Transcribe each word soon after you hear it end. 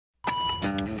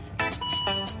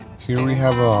Here we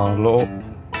have a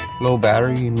low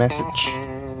battery message.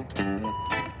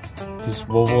 This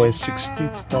Volvo S60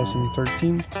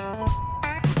 2013.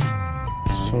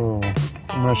 So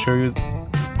I'm gonna show you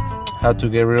how to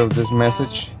get rid of this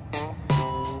message.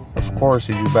 Of course,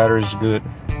 if your battery is good.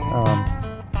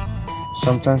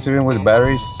 Sometimes even with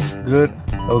batteries good,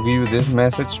 it'll give you this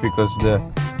message because the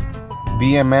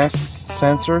BMS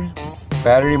sensor,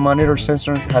 battery monitor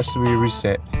sensor, has to be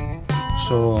reset.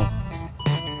 So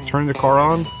turn the car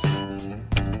on.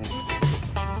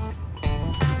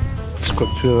 Let's go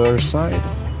to the other side.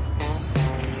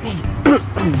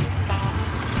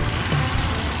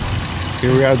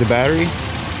 Here we have the battery.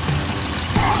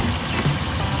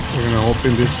 We're gonna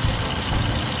open this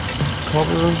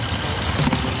cover,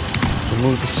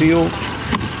 remove the seal.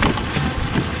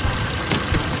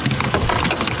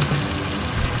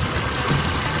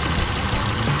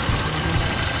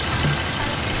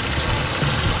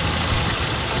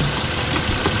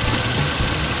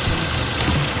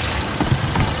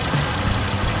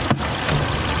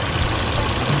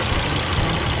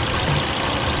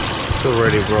 It's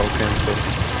already broken, so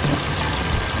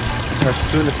it has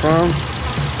two in the front,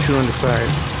 two on the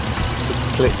sides, with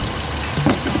clips,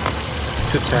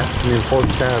 four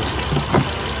tabs.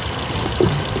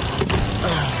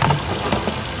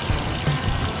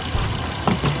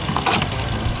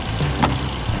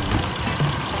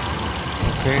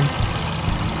 Okay,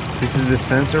 this is the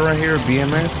sensor right here,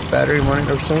 BMS, battery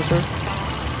monitor sensor.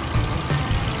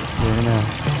 We're gonna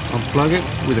unplug it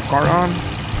with the car on.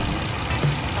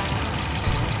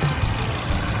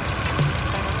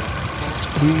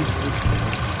 Squeeze the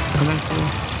connector.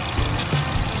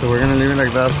 So we're gonna leave it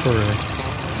like that for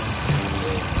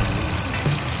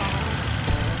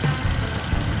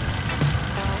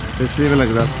let's leave it like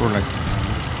that for like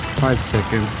 5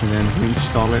 seconds and then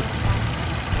install it.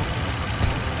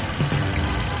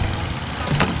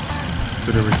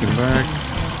 Put everything back.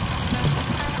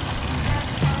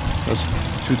 That's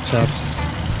 2 taps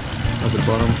at the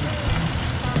bottom.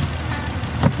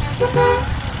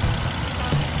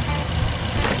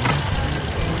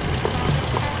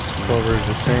 Cover is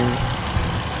the same.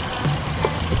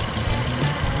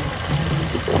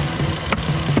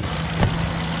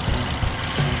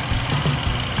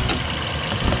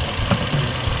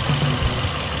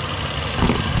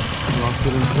 Lock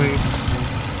it in place.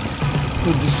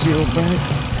 Put the seal back.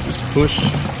 Just push.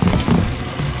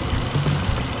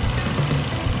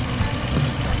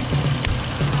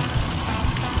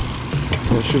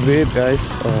 That should be it, guys.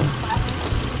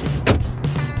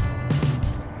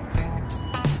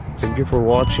 Thank you for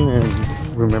watching, and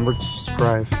remember to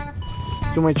subscribe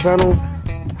to my channel,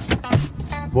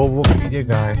 Volvo Media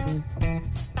Guy.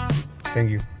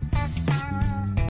 Thank you.